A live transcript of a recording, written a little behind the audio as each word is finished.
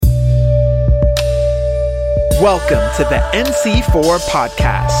Welcome to the NC4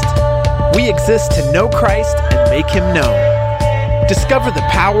 podcast. We exist to know Christ and make him known. Discover the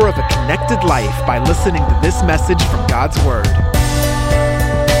power of a connected life by listening to this message from God's Word.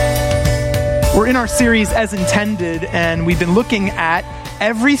 We're in our series As Intended, and we've been looking at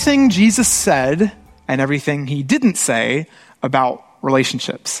everything Jesus said and everything he didn't say about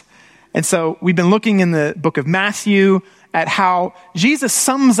relationships. And so we've been looking in the book of Matthew at how Jesus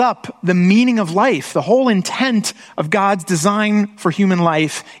sums up the meaning of life, the whole intent of God's design for human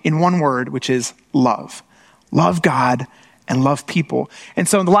life in one word, which is love. Love God and love people. And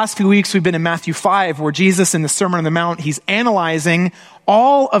so in the last few weeks, we've been in Matthew 5, where Jesus in the Sermon on the Mount, he's analyzing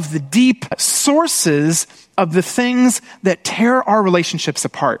all of the deep sources of the things that tear our relationships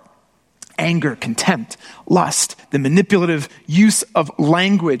apart. Anger, contempt, lust, the manipulative use of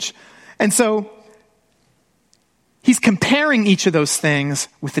language. And so he's comparing each of those things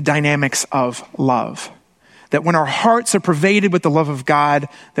with the dynamics of love. That when our hearts are pervaded with the love of God,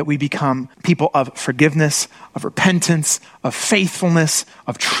 that we become people of forgiveness, of repentance, of faithfulness,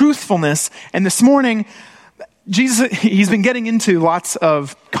 of truthfulness. And this morning, Jesus, he's been getting into lots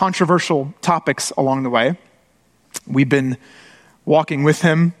of controversial topics along the way. We've been walking with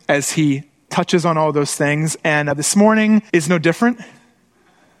him as he touches on all those things. And this morning is no different.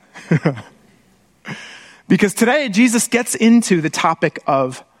 Because today, Jesus gets into the topic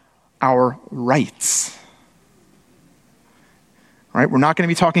of our rights. All right, we're not going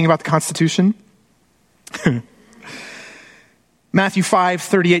to be talking about the Constitution. Matthew 5,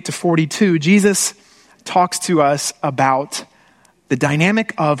 38 to 42, Jesus talks to us about the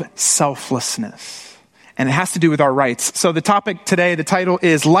dynamic of selflessness. And it has to do with our rights. So the topic today, the title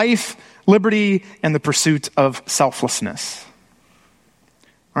is Life, Liberty, and the Pursuit of Selflessness.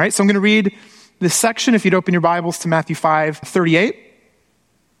 All right, so I'm going to read this section. If you'd open your Bibles to Matthew 5, 38.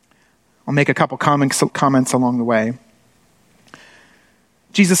 I'll make a couple comments along the way.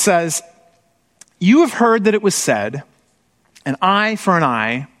 Jesus says, "You have heard that it was said, an eye for an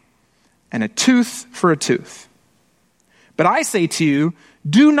eye and a tooth for a tooth. But I say to you,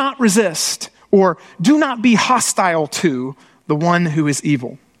 do not resist or do not be hostile to the one who is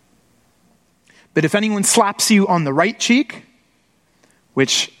evil. But if anyone slaps you on the right cheek,"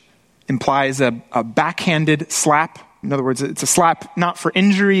 which implies a backhanded slap. In other words, it's a slap not for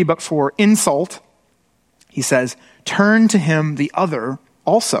injury, but for insult. He says, "Turn to him the other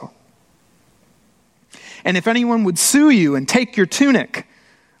also. And if anyone would sue you and take your tunic,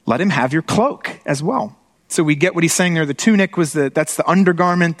 let him have your cloak as well." So we get what he's saying there. The tunic that's the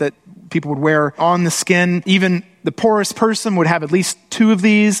undergarment that people would wear on the skin. Even the poorest person would have at least two of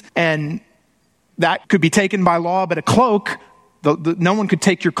these, and that could be taken by law, but a cloak, no one could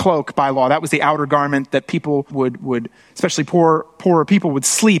take your cloak by law. That was the outer garment that people would especially poorer people would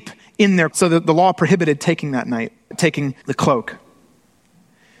sleep in there. So the law prohibited taking the cloak.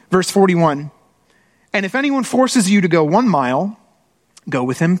 Verse 41, "And if anyone forces you to go 1 mile, go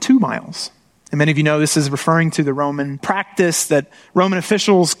with him 2 miles. And many of you know this is referring to the Roman practice that Roman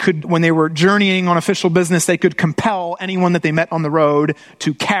officials could, when they were journeying on official business, they could compel anyone that they met on the road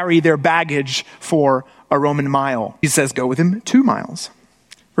to carry their baggage for a Roman mile. He says, go with him 2 miles.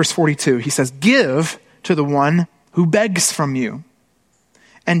 Verse 42, he says, "Give to the one who begs from you,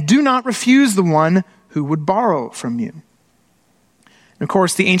 and do not refuse the one who would borrow from you." And of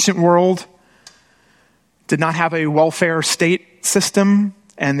course, the ancient world did not have a welfare state system,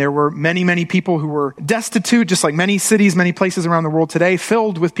 and there were many, many people who were destitute, just like many cities, many places around the world today,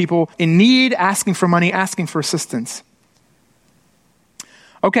 filled with people in need, asking for money, asking for assistance.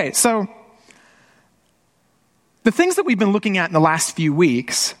 Okay, so the things that we've been looking at in the last few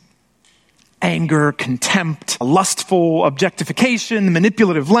weeks, anger, contempt, lustful objectification,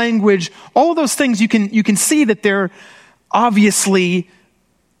 manipulative language, all of those things, you can see that they're obviously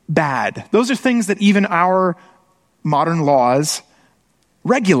bad. Those are things that even our modern laws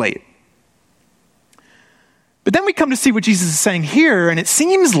regulate. But then we come to see what Jesus is saying here, and it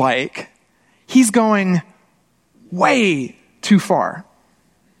seems like he's going way too far.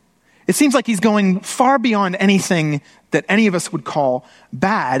 It seems like he's going far beyond anything that any of us would call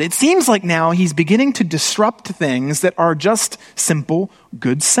bad. It seems like now he's beginning to disrupt things that are just simple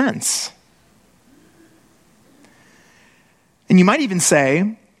good sense. And you might even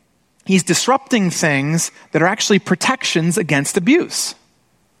say he's disrupting things that are actually protections against abuse.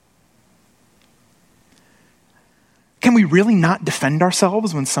 Can we really not defend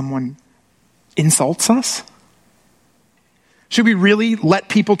ourselves when someone insults us? Should we really let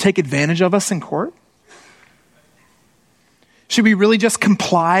people take advantage of us in court? Should we really just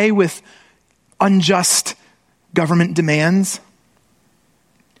comply with unjust government demands?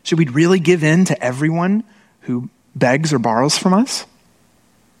 Should we really give in to everyone who begs or borrows from us?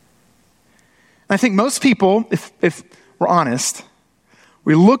 And I think most people, if we're honest,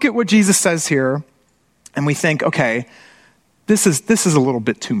 we look at what Jesus says here and we think, okay, this is a little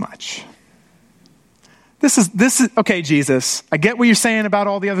bit too much. This is okay, Jesus, I get what you're saying about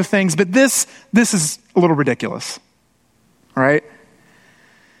all the other things, but this is a little ridiculous. All right?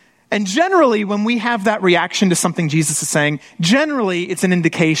 And generally, when we have that reaction to something Jesus is saying, generally it's an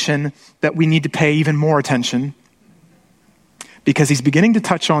indication that we need to pay even more attention because he's beginning to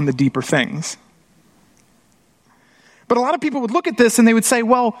touch on the deeper things. But a lot of people would look at this and they would say,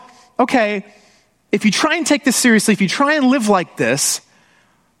 well, okay, if you try and take this seriously, if you try and live like this,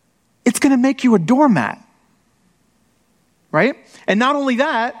 it's going to make you a doormat. Right? And not only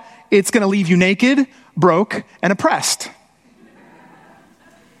that, it's going to leave you naked, broke, and oppressed.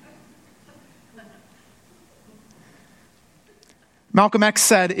 Malcolm X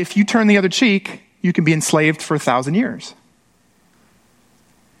said, if you turn the other cheek, you can be enslaved for 1,000 years.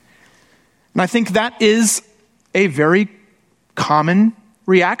 And I think that is a very common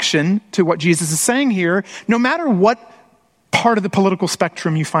reaction to what Jesus is saying here. No matter what part of the political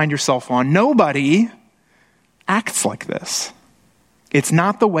spectrum you find yourself on, nobody acts like this. It's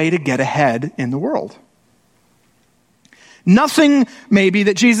not the way to get ahead in the world. Nothing, maybe,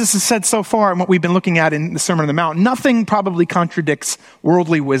 that Jesus has said so far and what we've been looking at in the Sermon on the Mount, nothing probably contradicts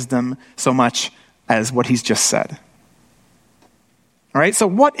worldly wisdom so much as what he's just said. All right, so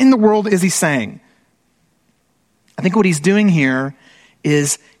what in the world is he saying? I think what he's doing here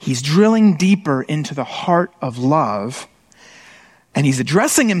is he's drilling deeper into the heart of love, and he's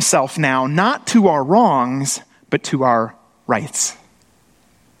addressing himself now not to our wrongs, but to our rights.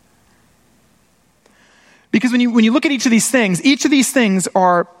 Because when you look at each of these things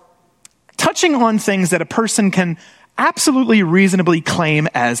are touching on things that a person can absolutely reasonably claim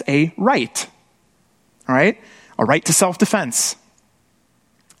as a right. All right? A right to self-defense.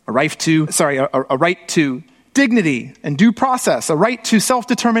 A right to dignity and due process. A right to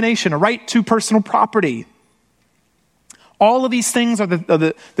self-determination. A right to personal property. All of these things are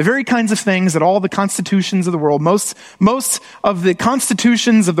the very kinds of things that all the constitutions of the world, most of the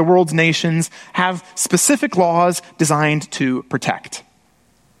constitutions of the world's nations have specific laws designed to protect.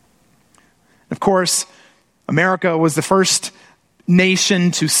 Of course, America was the first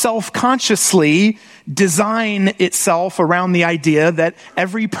nation to self-consciously design itself around the idea that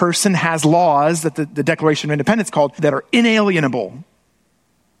every person has laws that the Declaration of Independence called that are inalienable.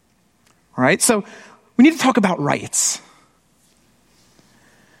 All right, so we need to talk about rights.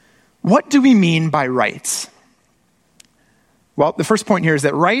 What do we mean by rights? Well, the first point here is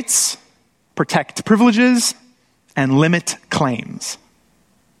that rights protect privileges and limit claims.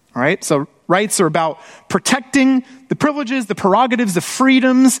 All right, so rights are about protecting the privileges, the prerogatives, the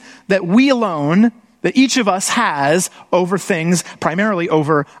freedoms that we alone, that each of us has over things, primarily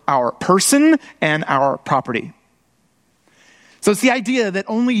over our person and our property. So it's the idea that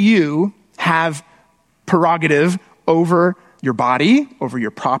only you have prerogative over your body, over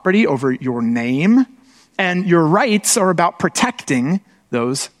your property, over your name, and your rights are about protecting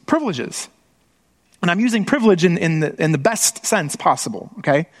those privileges. And I'm using privilege in the best sense possible,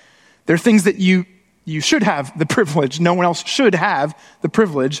 okay? There are things that you should have the privilege, no one else should have the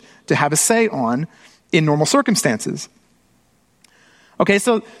privilege to have a say on in normal circumstances. Okay,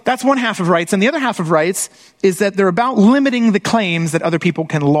 so that's one half of rights, and the other half of rights is that they're about limiting the claims that other people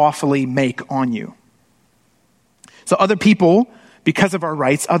can lawfully make on you. So other people, because of our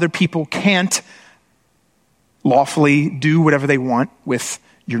rights, other people can't lawfully do whatever they want with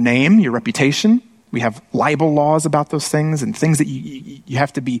your name, your reputation. We have libel laws about those things and things that you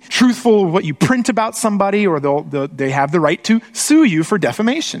have to be truthful with what you print about somebody, or they have the right to sue you for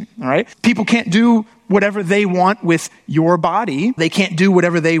defamation, all right? People can't do whatever they want with your body. They can't do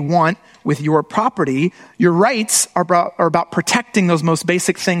whatever they want with your property. Your rights are about protecting those most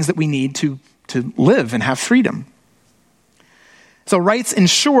basic things that we need to live and have freedom. So rights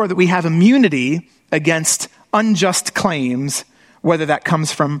ensure that we have immunity against unjust claims, whether that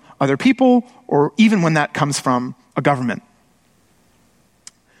comes from other people or even when that comes from a government.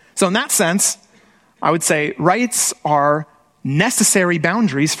 So in that sense, I would say rights are necessary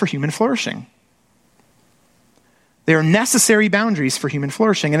boundaries for human flourishing. They are necessary boundaries for human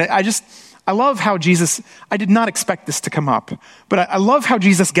flourishing. And I love how Jesus, I did not expect this to come up, but I love how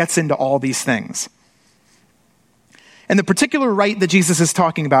Jesus gets into all these things. And the particular right that Jesus is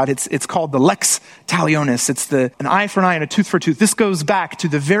talking about, it's called the lex talionis. It's an eye for an eye and a tooth for a tooth. This goes back to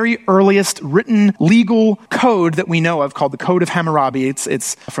the very earliest written legal code that we know of called the Code of Hammurabi.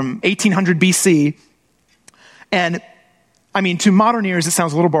 It's from 1800 BC. And I mean, to modern ears, it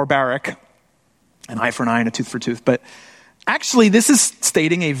sounds a little barbaric. an eye for an eye and a tooth for a tooth. But actually, this is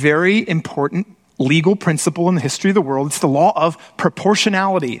stating a very important legal principle in the history of the world. It's the law of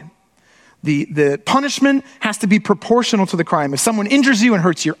proportionality. The punishment has to be proportional to the crime. If someone injures you and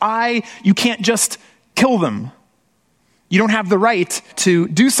hurts your eye, you can't just kill them. You don't have the right to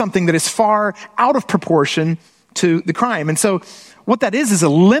do something that is far out of proportion to the crime. And so what that is a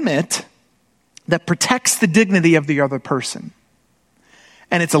limit that protects the dignity of the other person.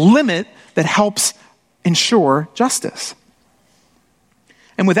 And it's a limit that helps ensure justice.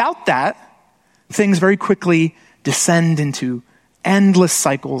 And without that, things very quickly descend into endless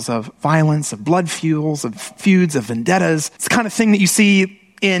cycles of violence, of blood feuds, of vendettas. It's the kind of thing that you see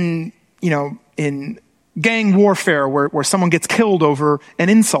in gang warfare where someone gets killed over an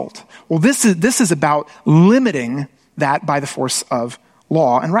insult. Well, this is about limiting that by the force of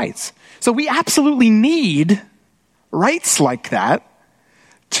law and rights. So we absolutely need rights like that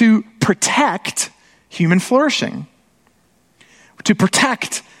to protect human flourishing, to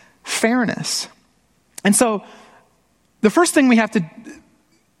protect fairness. And so the first thing we have to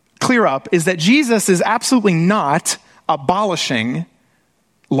clear up is that Jesus is absolutely not abolishing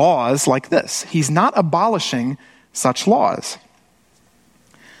laws like this. He's not abolishing such laws.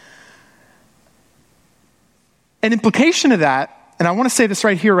 An implication of that, and I want to say this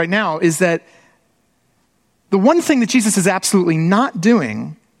right here, right now, is that the one thing that Jesus is absolutely not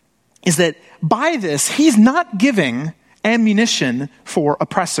doing is that by this, he's not giving ammunition for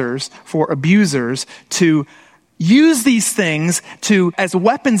oppressors, for abusers, to use these things as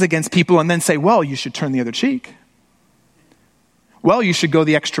weapons against people and then say, well, you should turn the other cheek. Well, you should go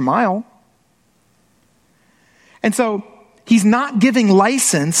the extra mile. And so he's not giving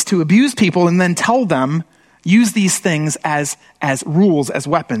license to abuse people and then tell them, use these things as rules, as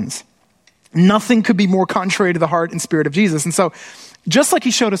weapons. Nothing could be more contrary to the heart and spirit of Jesus. And so just like he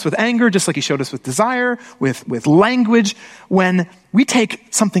showed us with anger, just like he showed us with desire, with language, when we take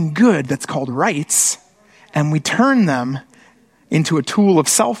something good that's called rights and we turn them into a tool of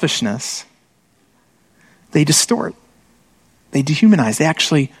selfishness, they distort, they dehumanize, they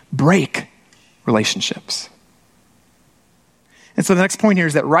actually break relationships. And so the next point here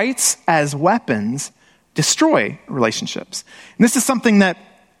is that rights as weapons destroy relationships. And this is something that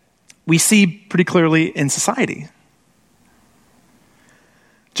we see pretty clearly in society.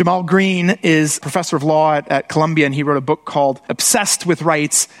 Jamal Green is professor of law at Columbia, and he wrote a book called Obsessed with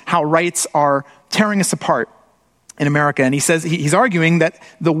Rights, How Rights Are Tearing Us Apart in America. And he says, he's arguing that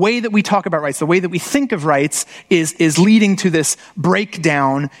the way that we talk about rights, the way that we think of rights is leading to this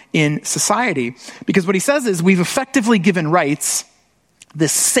breakdown in society. Because what he says is we've effectively given rights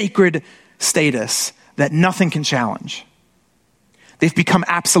this sacred status that nothing can challenge. They've become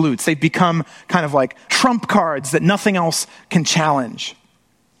absolutes. They've become kind of like trump cards that nothing else can challenge.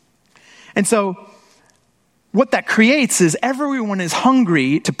 And so what that creates is everyone is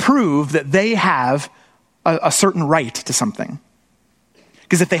hungry to prove that they have a certain right to something.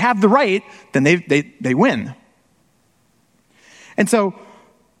 Because if they have the right, then they win. And so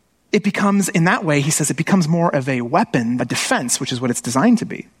it becomes, in that way, he says, it becomes more of a weapon, a defense, which is what it's designed to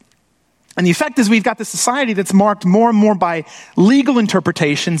be. And the effect is we've got this society that's marked more and more by legal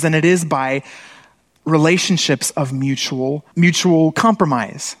interpretations than it is by relationships of mutual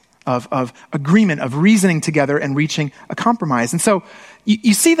compromise, of agreement, of reasoning together and reaching a compromise. And so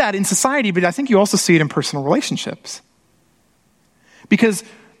you see that in society, but I think you also see it in personal relationships. Because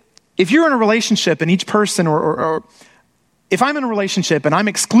if you're in a relationship and each person, or if I'm in a relationship and I'm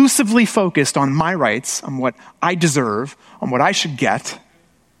exclusively focused on my rights, on what I deserve, on what I should get,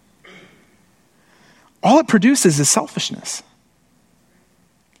 all it produces is selfishness.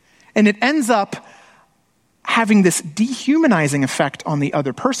 And it ends up having this dehumanizing effect on the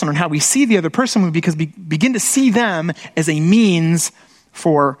other person, on how we see the other person, because we begin to see them as a means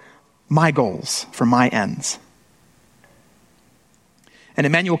for my goals, for my ends. And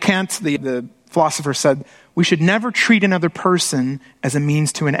Immanuel Kant, the philosopher, said, we should never treat another person as a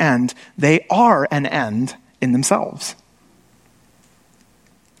means to an end. They are an end in themselves.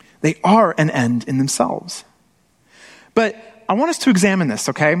 They are an end in themselves. But I want us to examine this,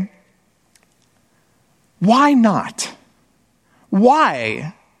 okay? Why not?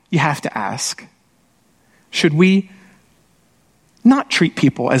 Why, you have to ask, should we not treat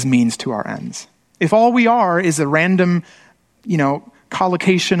people as means to our ends? If all we are is a random,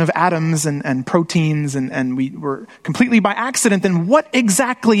 collocation of atoms and proteins and we're completely by accident, then what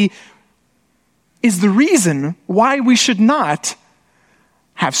exactly is the reason why we should not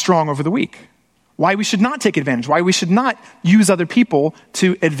have strong over the weak? Why we should not take advantage? Why we should not use other people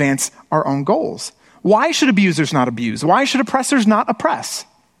to advance our own goals? Why should abusers not abuse? Why should oppressors not oppress?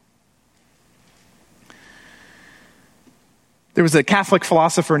 There was a Catholic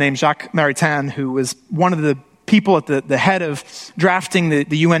philosopher named Jacques Maritain who was one of the people at the head of drafting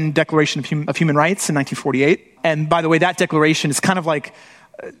the UN Declaration of Human Rights in 1948. And by the way, that declaration is kind of like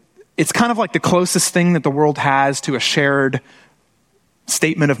the closest thing that the world has to a shared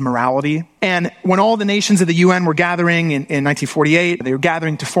statement of morality. And when all the nations of the UN were gathering in 1948, they were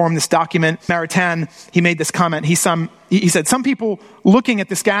gathering to form this document. Maritain, he made this comment. He said, some people looking at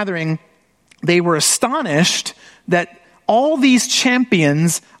this gathering, they were astonished that all these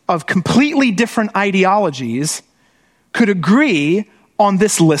champions of completely different ideologies could agree on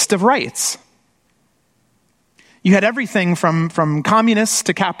this list of rights. You had everything from communists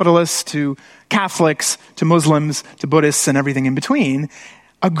to capitalists to Catholics to Muslims to Buddhists and everything in between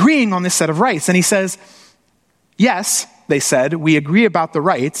agreeing on this set of rights. And he says, yes, they said, we agree about the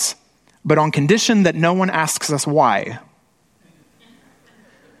rights, but on condition that no one asks us why.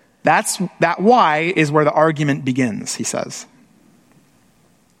 That why is where the argument begins, he says.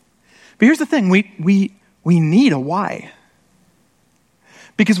 But here's the thing, we need a why.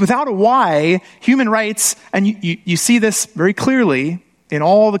 Because without a why, human rights, and you see this very clearly in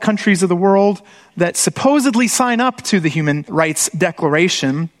all the countries of the world that supposedly sign up to the Human Rights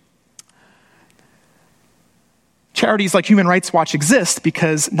Declaration, charities like Human Rights Watch exist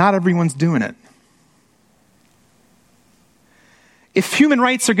because not everyone's doing it. If human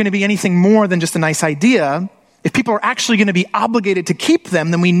rights are going to be anything more than just a nice idea, if people are actually going to be obligated to keep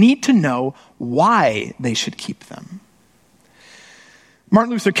them, then we need to know why they should keep them.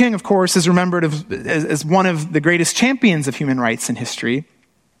 Martin Luther King, of course, is remembered as one of the greatest champions of human rights in history.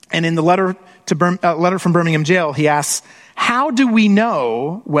 And in the letter from Birmingham jail, he asks, how do we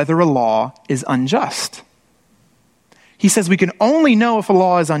know whether a law is unjust? He says we can only know if a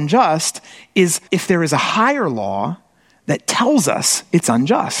law is unjust is if there is a higher law that tells us it's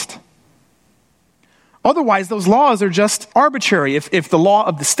unjust. Otherwise, those laws are just arbitrary. If the law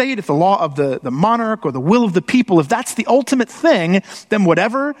of the state, if the law of the monarch or the will of the people, if that's the ultimate thing, then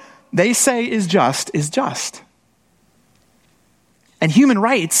whatever they say is just is just. And human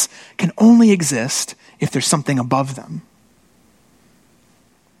rights can only exist if there's something above them.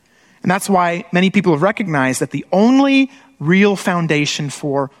 And that's why many people have recognized that the only real foundation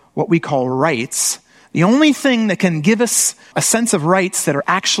for what we call rights, the only thing that can give us a sense of rights that are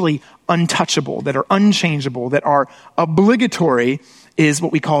actually untouchable, that are unchangeable, that are obligatory, is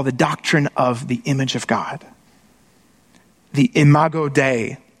what we call the doctrine of the image of God. The imago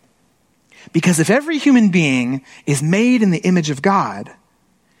Dei. Because if every human being is made in the image of God,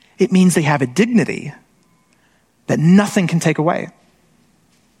 it means they have a dignity that nothing can take away.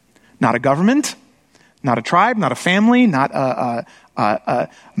 Not a government, not a tribe, not a family, not a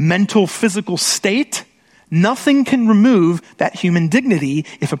mental, physical state. Nothing can remove that human dignity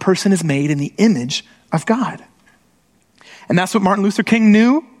if a person is made in the image of God. And that's what Martin Luther King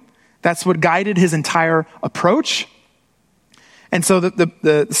knew. That's what guided his entire approach. And so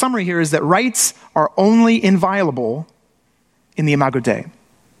the summary here is that rights are only inviolable in the imago Dei.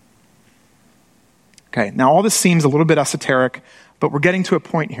 Okay, now all this seems a little bit esoteric, but we're getting to a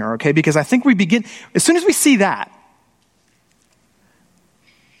point here, okay? Because I think as soon as we see that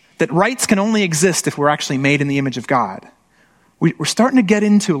rights can only exist if we're actually made in the image of God, we're starting to get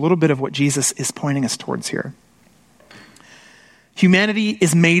into a little bit of what Jesus is pointing us towards here. Humanity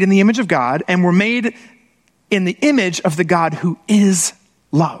is made in the image of God, and we're made in the image of the God who is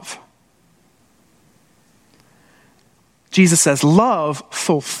love. Jesus says love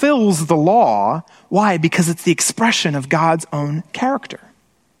fulfills the law. Why? Because it's the expression of God's own character.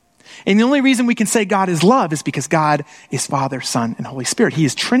 And the only reason we can say God is love is because God is Father, Son, and Holy Spirit. He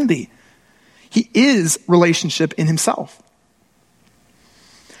is Trinity. He is relationship in himself.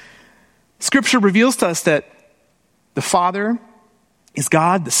 Scripture reveals to us that the Father is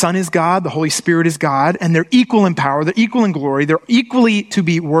God, the Son is God, the Holy Spirit is God, and they're equal in power, they're equal in glory, they're equally to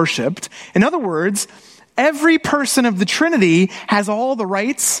be worshiped. In other words, every person of the Trinity has all the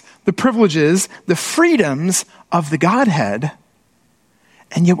rights, the privileges, the freedoms of the Godhead.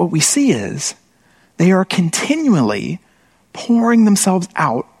 And yet what we see is they are continually pouring themselves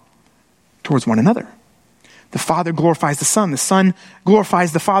out towards one another. The Father glorifies the Son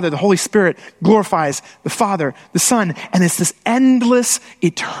glorifies the Father, the Holy Spirit glorifies the Father, the Son, and it's this endless,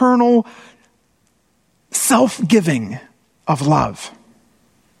 eternal self-giving of love.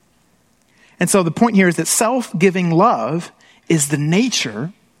 And so the point here is that self-giving love is the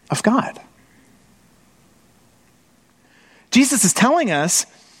nature of God. Jesus is telling us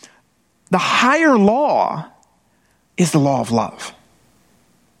the higher law is the law of love.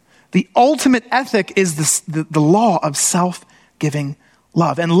 The ultimate ethic is the law of self-giving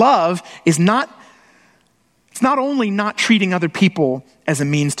love. And love is not It's not only not treating other people as a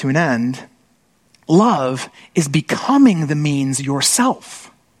means to an end. Love is becoming the means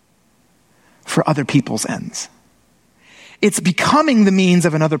yourself for other people's ends. It's becoming the means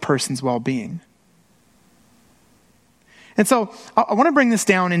of another person's well-being. And so I want to bring this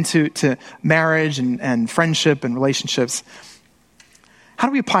down into marriage and friendship and relationships. How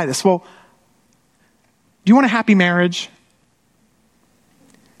do we apply this? Well, do you want a happy marriage?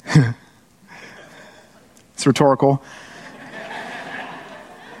 It's rhetorical.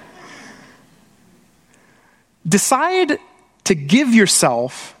 Decide to give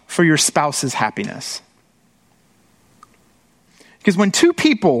yourself for your spouse's happiness. Because when two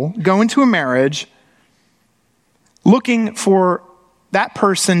people go into a marriage looking for that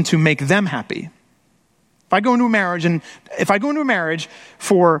person to make them happy, if I go into a marriage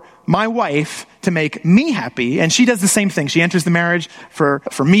for my wife to make me happy, and she does the same thing, she enters the marriage for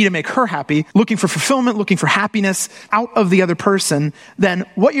me to make her happy, looking for fulfillment, looking for happiness out of the other person, then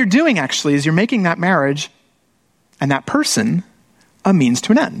what you're doing actually is you're making that marriage and that person a means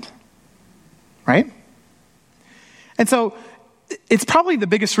to an end, right? And so it's probably the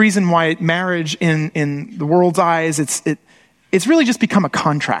biggest reason why marriage in the world's eyes, it's really just become a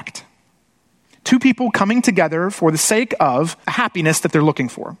contract. Two people coming together for the sake of a happiness that they're looking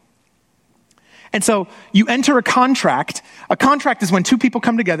for. And so you enter a contract. A contract is when two people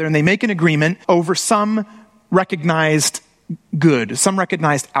come together and they make an agreement over some recognized good, some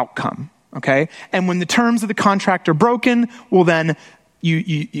recognized outcome, okay? And when the terms of the contract are broken, well then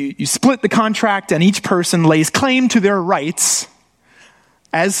you split the contract and each person lays claim to their rights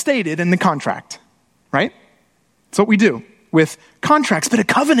as stated in the contract, right? That's what we do with contracts, but a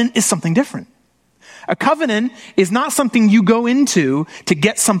covenant is something different. A covenant is not something you go into to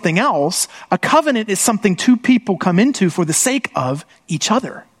get something else. A covenant is something two people come into for the sake of each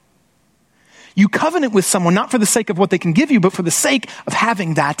other. You covenant with someone not for the sake of what they can give you, but for the sake of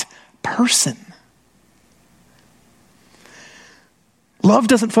having that person. Love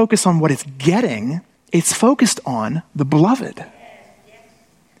doesn't focus on what it's getting. It's focused on the beloved.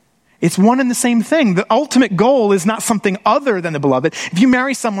 It's one and the same thing. The ultimate goal is not something other than the beloved. If you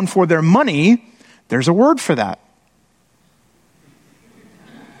marry someone for their money, there's a word for that.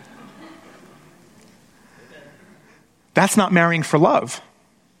 That's not marrying for love,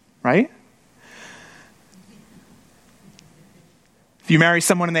 right? If you marry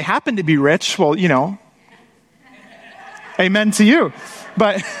someone and they happen to be rich, well, amen to you.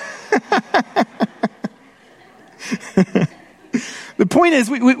 But the point is,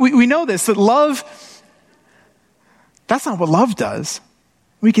 we know this, that love, that's not what love does.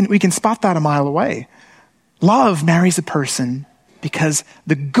 We can spot that a mile away. Love marries a person because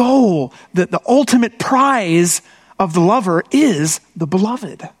the goal, the ultimate prize of the lover is the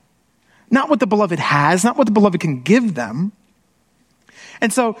beloved. Not what the beloved has, not what the beloved can give them.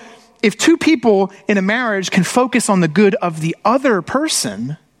 And so if two people in a marriage can focus on the good of the other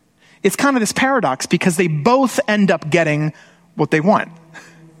person, it's kind of this paradox because they both end up getting what they want.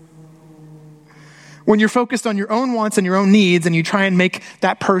 When you're focused on your own wants and your own needs and you try and make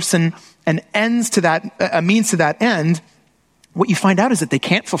that person a means to that end, what you find out is that they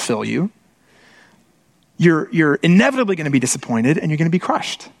can't fulfill you. You're inevitably going to be disappointed and you're going to be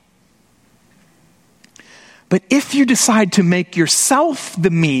crushed. But if you decide to make yourself the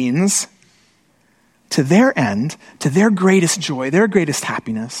means to their end, to their greatest joy, their greatest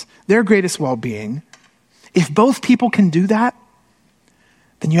happiness, their greatest well-being, if both people can do that,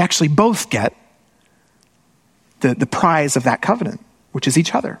 then you actually both get the prize of that covenant, which is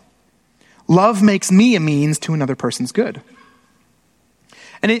each other. Love makes me a means to another person's good.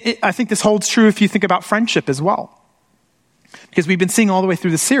 And I think this holds true if you think about friendship as well. Because we've been seeing all the way through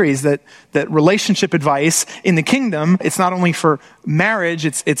the series that relationship advice in the kingdom, it's not only for marriage,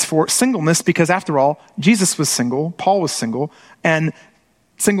 it's for singleness, because after all, Jesus was single, Paul was single, and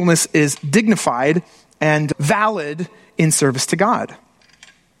singleness is dignified and valid in service to God.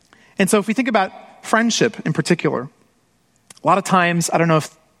 And so if we think about friendship in particular, a lot of times, I don't know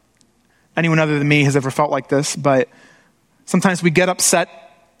if anyone other than me has ever felt like this, but sometimes we get upset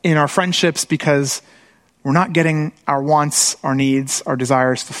in our friendships because we're not getting our wants, our needs, our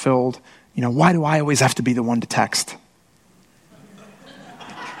desires fulfilled. Why do I always have to be the one to text?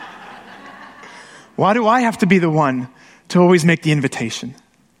 Why do I have to be the one to always make the invitation?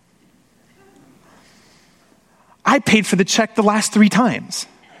 I paid for the check the last 3 times.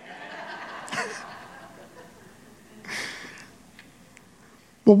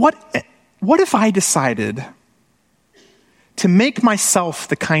 Well, what if I decided to make myself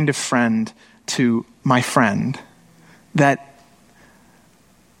the kind of friend to my friend that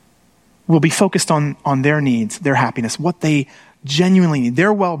will be focused on their needs, their happiness, what they genuinely need,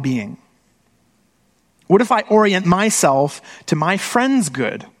 their well-being? What if I orient myself to my friend's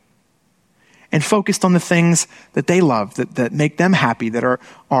good and focused on the things that they love, that make them happy, that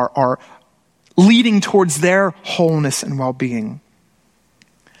are leading towards their wholeness and well-being?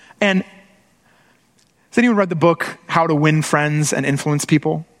 And has anyone read the book, How to Win Friends and Influence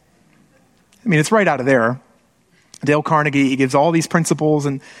People? I mean, it's right out of there. Dale Carnegie, he gives all these principles,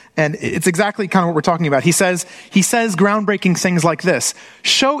 and it's exactly kind of what we're talking about. He says groundbreaking things like this: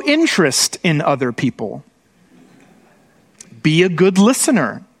 show interest in other people. Be a good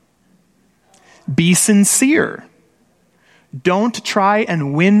listener. Be sincere. Don't try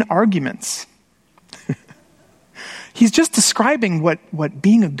and win arguments. He's just describing what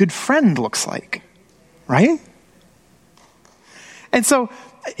being a good friend looks like, right? And so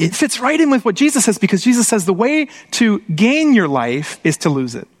it fits right in with what Jesus says, because Jesus says the way to gain your life is to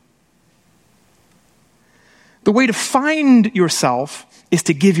lose it. The way to find yourself is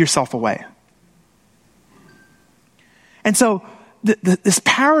to give yourself away. And so this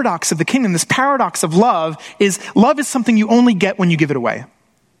paradox of the kingdom, this paradox of love is something you only get when you give it away.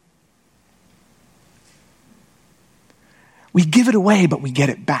 We give it away, but we get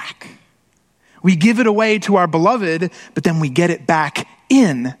it back. We give it away to our beloved, but then we get it back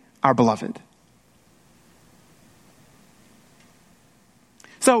in our beloved.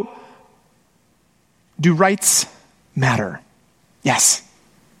 So, do rights matter? Yes,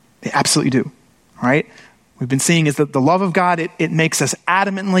 they absolutely do. All right? We've been seeing is that the love of God, it makes us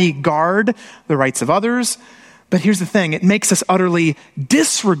adamantly guard the rights of others. But here's the thing, it makes us utterly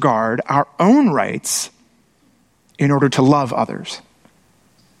disregard our own rights in order to love others.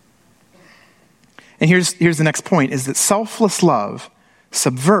 And here's the next point, is that selfless love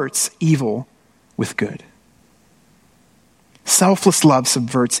subverts evil with good. Selfless love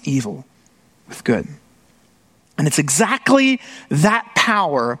subverts evil with good. And it's exactly that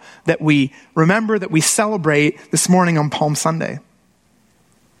power that we remember, that we celebrate this morning on Palm Sunday.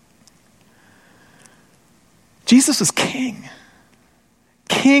 Jesus was king.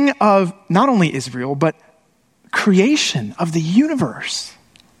 King of not only Israel, but creation of the universe.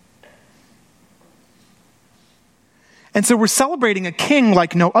 And so we're celebrating a king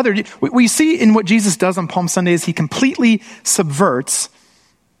like no other. What we see in what Jesus does on Palm Sunday is he completely subverts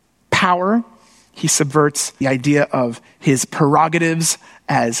power. He subverts the idea of his prerogatives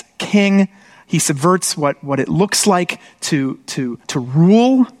as king. He subverts what it looks like to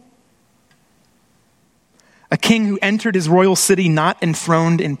rule. A king who entered his royal city not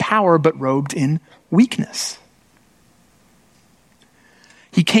enthroned in power, but robed in weakness.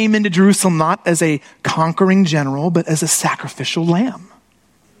 He came into Jerusalem not as a conquering general, but as a sacrificial lamb.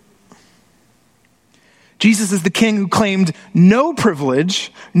 Jesus is the king who claimed no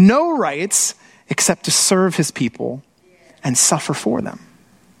privilege, no rights, except to serve his people and suffer for them.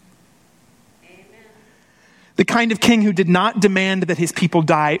 Amen. The kind of king who did not demand that his people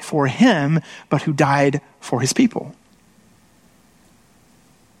die for him, but who died for his people.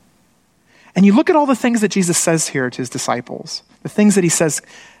 And you look at all the things that Jesus says here to his disciples, the things that he says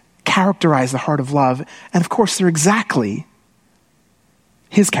characterize the heart of love, and of course they're exactly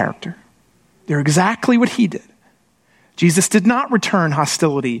his character. They're exactly what he did. Jesus did not return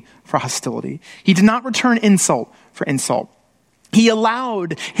hostility for hostility. He did not return insult for insult. He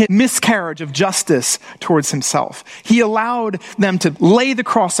allowed his miscarriage of justice towards himself. He allowed them to lay the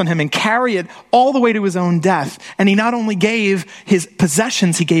cross on him and carry it all the way to his own death. And he not only gave his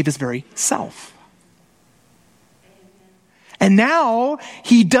possessions, he gave his very self. And now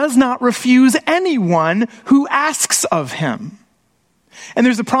he does not refuse anyone who asks of him. And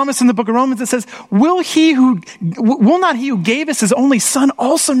there's a promise in the book of Romans that says, will not he who gave us his only son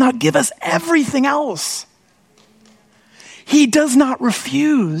also not give us everything else? He does not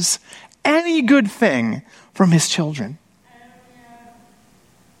refuse any good thing from his children.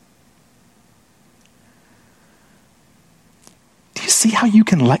 Do you see how you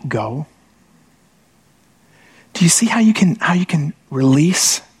can let go? Do you see how you can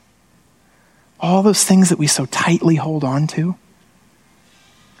release all those things that we so tightly hold on to?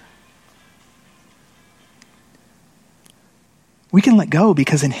 We can let go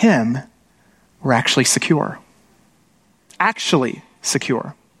because in him, we're actually secure. Actually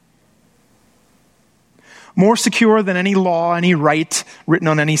secure. More secure than any law, any right written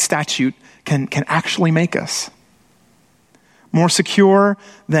on any statute can actually make us. More secure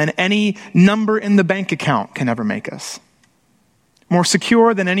than any number in the bank account can ever make us. More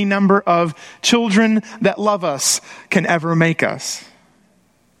secure than any number of children that love us can ever make us.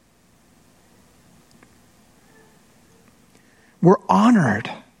 We're honored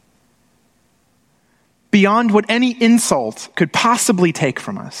beyond what any insult could possibly take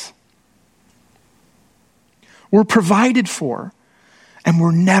from us. We're provided for, and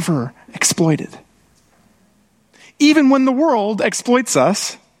we're never exploited. Even when the world exploits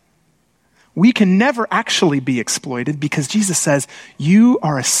us, we can never actually be exploited because Jesus says, you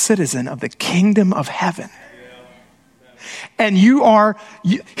are a citizen of the kingdom of heaven. And here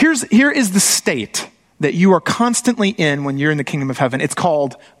is the state that you are constantly in when you're in the kingdom of heaven. It's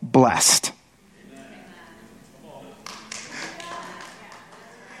called blessed.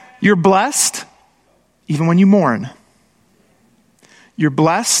 You're blessed even when you mourn. You're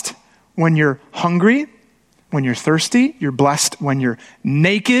blessed when you're hungry, when you're thirsty. You're blessed when you're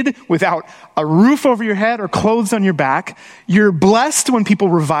naked without a roof over your head or clothes on your back. You're blessed when people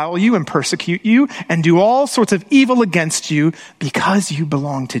revile you and persecute you and do all sorts of evil against you because you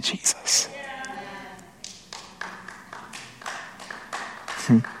belong to Jesus.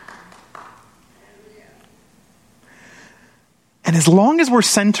 And as long as we're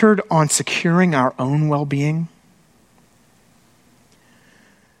centered on securing our own well-being,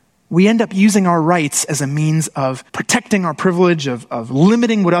 we end up using our rights as a means of protecting our privilege, of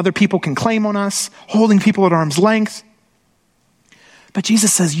limiting what other people can claim on us, holding people at arm's length. But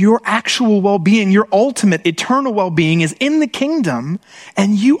Jesus says your actual well-being, your ultimate eternal well-being is in the kingdom,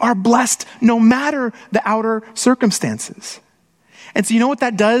 and you are blessed no matter the outer circumstances. And so you know what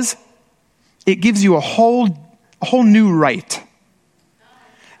that does? It gives you a whole new right.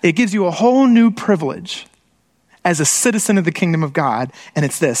 It gives you a whole new privilege as a citizen of the kingdom of God, and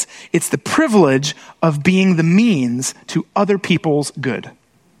it's this. It's the privilege of being the means to other people's good.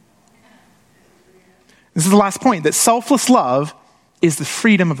 This is the last point, that selfless love is the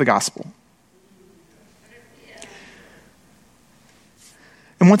freedom of the gospel.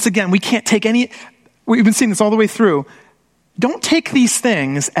 And once again, we can't take we've been seeing this all the way through. Don't take these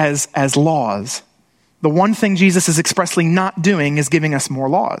things as laws. The one thing Jesus is expressly not doing is giving us more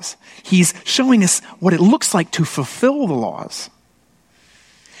laws. He's showing us what it looks like to fulfill the laws.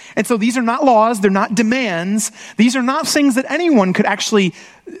 And so these are not laws, they're not demands. These are not things that anyone could actually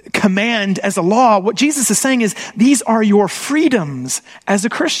command as a law. What Jesus is saying is, these are your freedoms as a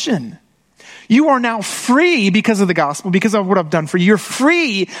Christian. You are now free because of the gospel, because of what I've done for you. You're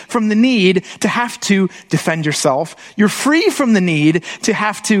free from the need to have to defend yourself. You're free from the need to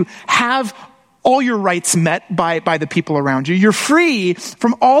have all your rights met by the people around you. You're free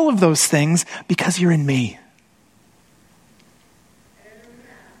from all of those things because you're in me.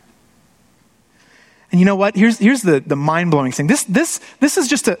 And you know what? Here's the mind-blowing thing. This is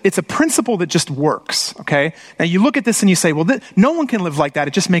just it's a principle that just works, okay? Now you look at this and you say, well, no one can live like that.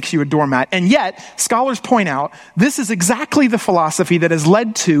 It just makes you a doormat. And yet, scholars point out, this is exactly the philosophy that has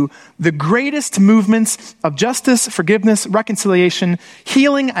led to the greatest movements of justice, forgiveness, reconciliation,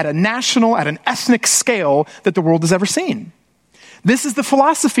 healing at a national, at an ethnic scale that the world has ever seen. This is the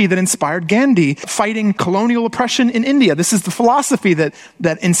philosophy that inspired Gandhi fighting colonial oppression in India. This is the philosophy that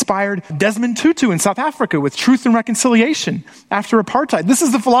inspired Desmond Tutu in South Africa with truth and reconciliation after apartheid. This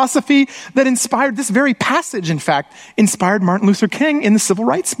is the philosophy that inspired, this very passage, in fact, inspired Martin Luther King in the civil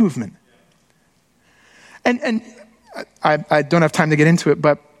rights movement. And I don't have time to get into it,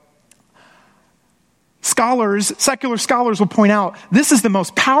 but secular scholars will point out, this is the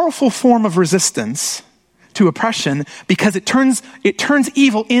most powerful form of resistance to oppression because it turns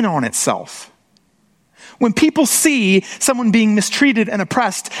evil in on itself. When people see someone being mistreated and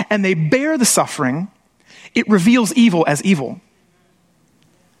oppressed and they bear the suffering, it reveals evil as evil.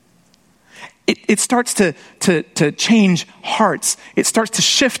 It starts to change hearts. It starts to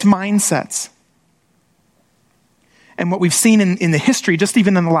shift mindsets. And what we've seen in the history, just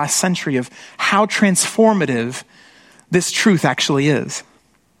even in the last century, of how transformative this truth actually is.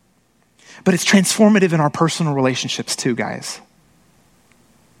 But it's transformative in our personal relationships too, guys.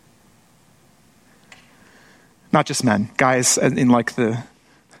 Not just men, guys in like the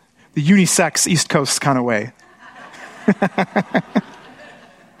unisex East Coast kind of way. I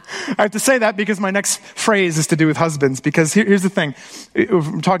have to say that because my next phrase is to do with husbands, because here's the thing.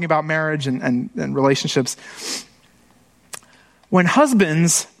 We're talking about marriage and relationships. When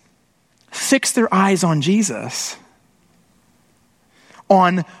husbands fix their eyes on Jesus,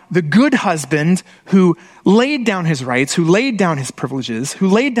 on the good husband who laid down his rights, who laid down his privileges, who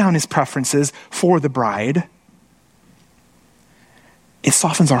laid down his preferences for the bride, it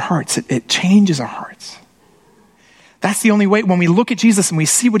softens our hearts. It changes our hearts. That's the only way. When we look at Jesus and we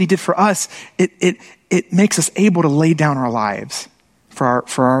see what he did for us, it makes us able to lay down our lives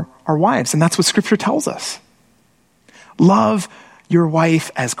for our wives. And that's what Scripture tells us. Love your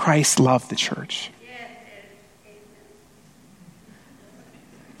wife as Christ loved the church.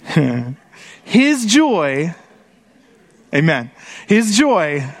 His joy, amen, his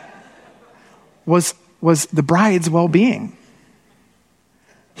joy was the bride's well-being.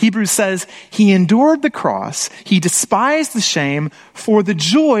 Hebrews says he endured the cross, he despised the shame for the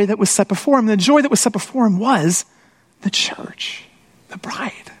joy that was set before him. The joy that was set before him was the church, the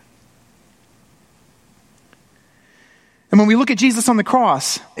bride. And when we look at Jesus on the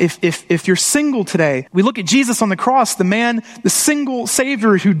cross, if you're single today, we look at Jesus on the cross, the man, the single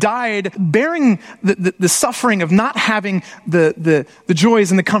Savior who died, bearing the suffering of not having the joys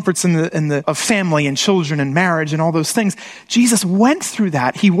and the comforts of family and children and marriage and all those things. Jesus went through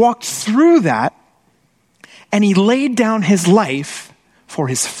that. He walked through that, and he laid down his life for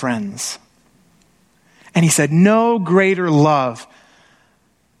his friends. And he said, no greater love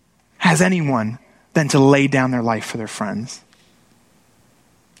has anyone than to lay down their life for their friends.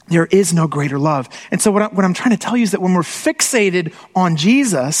 There is no greater love. And so what I'm trying to tell you is that when we're fixated on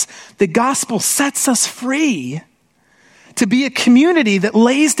Jesus, the gospel sets us free to be a community that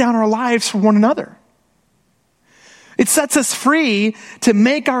lays down our lives for one another. It sets us free to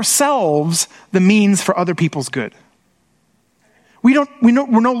make ourselves the means for other people's good. We don't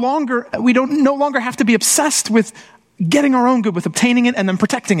no longer have to be obsessed with getting our own good, with obtaining it and then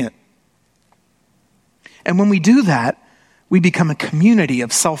protecting it. And when we do that, we become a community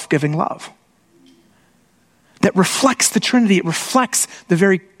of self-giving love that reflects the Trinity. It reflects the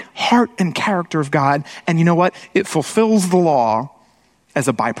very heart and character of God. And you know what? It fulfills the law as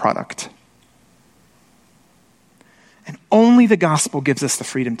a byproduct. And only the gospel gives us the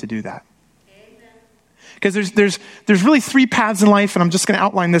freedom to do that. Because there's really three paths in life, and I'm just going to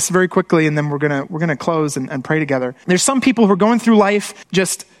outline this very quickly, and then we're going to close and pray together. There's some people who are going through life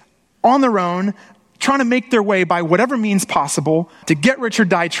just on their own, trying to make their way by whatever means possible to get rich or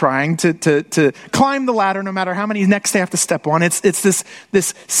die trying, to climb the ladder no matter how many necks they have to step on. It's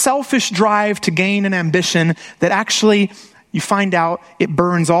this selfish drive to gain an ambition that actually, you find out, it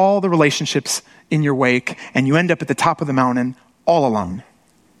burns all the relationships in your wake, and you end up at the top of the mountain all alone.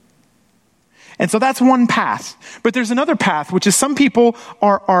 And so that's one path. But there's another path, which is some people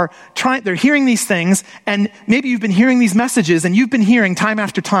are trying, they're hearing these things, and maybe you've been hearing these messages, and you've been hearing time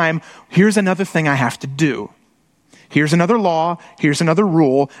after time, here's another thing I have to do. Here's another law, here's another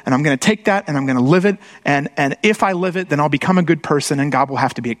rule, and I'm going to take that and I'm going to live it, and if I live it, then I'll become a good person, and God will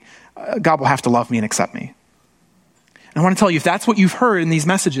have to love me and accept me. And I want to tell you, if that's what you've heard in these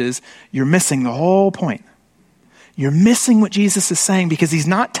messages, you're missing the whole point. You're missing what Jesus is saying, because he's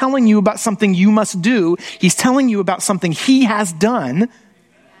not telling you about something you must do. He's telling you about something he has done,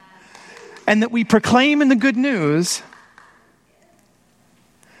 and that we proclaim in the good news.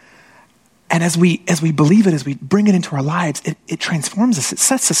 And as we believe it, as we bring it into our lives, it transforms us. It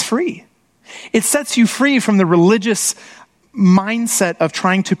sets us free. It sets you free from the religious mindset of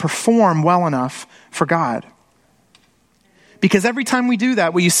trying to perform well enough for God. Because every time we do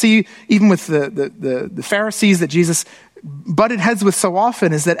that, what you see even with the Pharisees that Jesus butted heads with so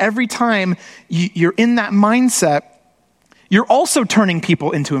often, is that every time you're in that mindset, you're also turning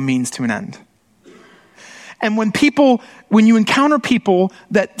people into a means to an end. And when you encounter people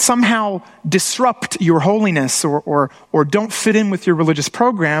that somehow disrupt your holiness or don't fit in with your religious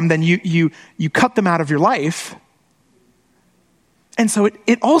program, then you cut them out of your life. And so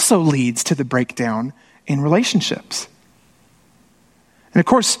it also leads to the breakdown in relationships. And of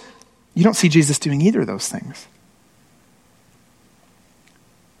course, you don't see Jesus doing either of those things.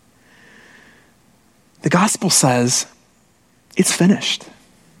 The gospel says, it's finished.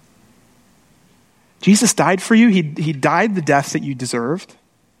 Jesus died for you. He died the death that you deserved,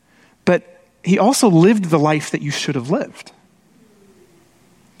 but he also lived the life that you should have lived.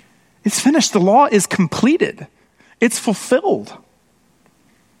 It's finished. The law is completed. It's fulfilled.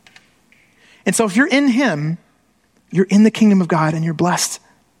 And so if you're in him, you're in the kingdom of God and you're blessed.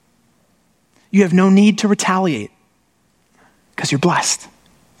 You have no need to retaliate because you're blessed.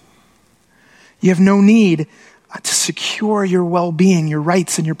 You have no need to secure your well-being, your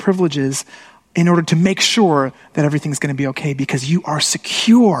rights and your privileges in order to make sure that everything's going to be okay, because you are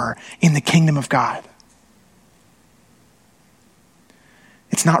secure in the kingdom of God.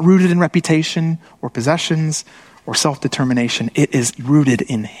 It's not rooted in reputation or possessions or self-determination. It is rooted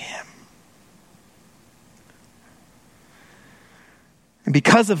in him. And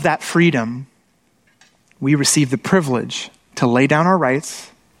because of that freedom, we receive the privilege to lay down our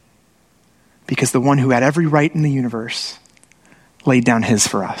rights, because the one who had every right in the universe laid down his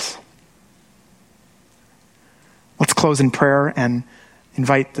for us. Let's close in prayer and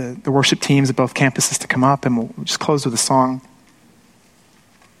invite the worship teams at both campuses to come up, and we'll just close with a song.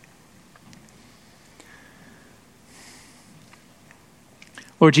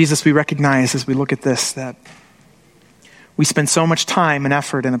 Lord Jesus, we recognize as we look at this that we spend so much time and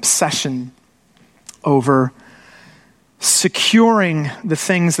effort and obsession over securing the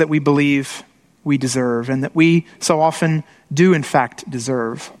things that we believe we deserve and that we so often do in fact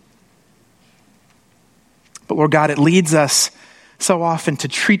deserve. But Lord God, it leads us so often to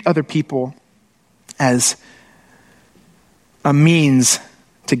treat other people as a means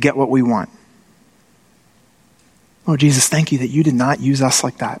to get what we want. Lord Jesus, thank you that you did not use us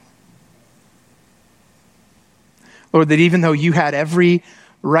like that. Lord, that even though you had every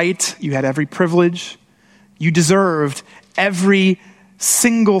right, you had every privilege, you deserved every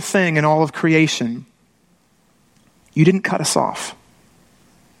single thing in all of creation, you didn't cut us off.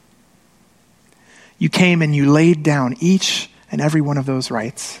 You came and you laid down each and every one of those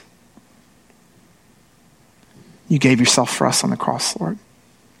rights. You gave yourself for us on the cross, Lord.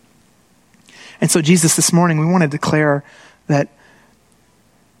 And so, Jesus, this morning we want to declare that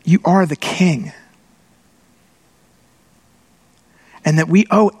you are the King and that we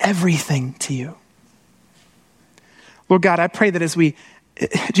owe everything to you. Lord God, I pray that as we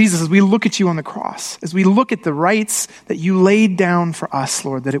look at you on the cross, as we look at the rights that you laid down for us,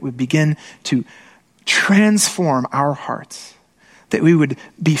 Lord, that it would begin to transform our hearts, that we would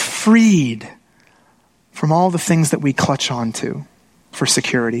be freed from all the things that we clutch onto for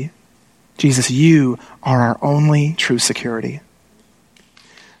security. Jesus, you are our only true security.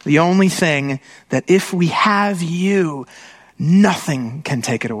 The only thing that if we have you, nothing can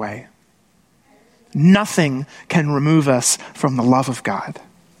take it away. Nothing can remove us from the love of God.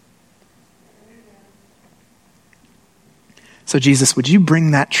 So Jesus, would you bring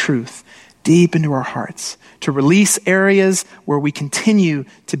that truth deep into our hearts to release areas where we continue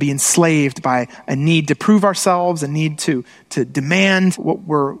to be enslaved by a need to prove ourselves, a need to demand what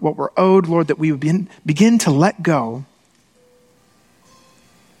we're owed, Lord, that we would begin to let go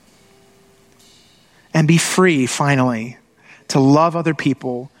and be free finally to love other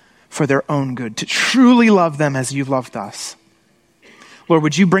people for their own good, to truly love them as you've loved us. Lord,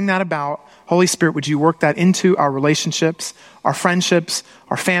 would you bring that about? Holy Spirit, would you work that into our relationships, our friendships,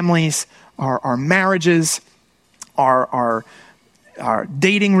 our families, our marriages, our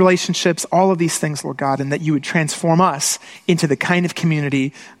dating relationships, all of these things, Lord God, and that you would transform us into the kind of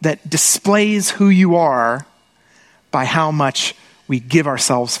community that displays who you are by how much we give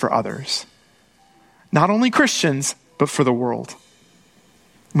ourselves for others. Not only Christians, but for the world.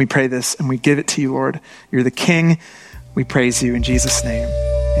 And we pray this and we give it to you, Lord. You're the King. We praise you in Jesus' name.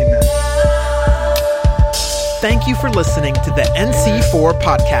 Amen. Thank you for listening to the NC4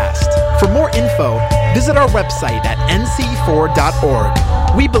 podcast. For more info, visit our website at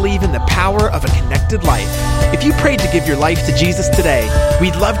nc4.org. We believe in the power of a connected life. If you prayed to give your life to Jesus today,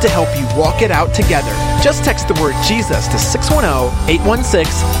 we'd love to help you walk it out together. Just text the word Jesus to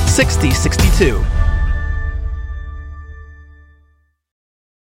 610-816-6062.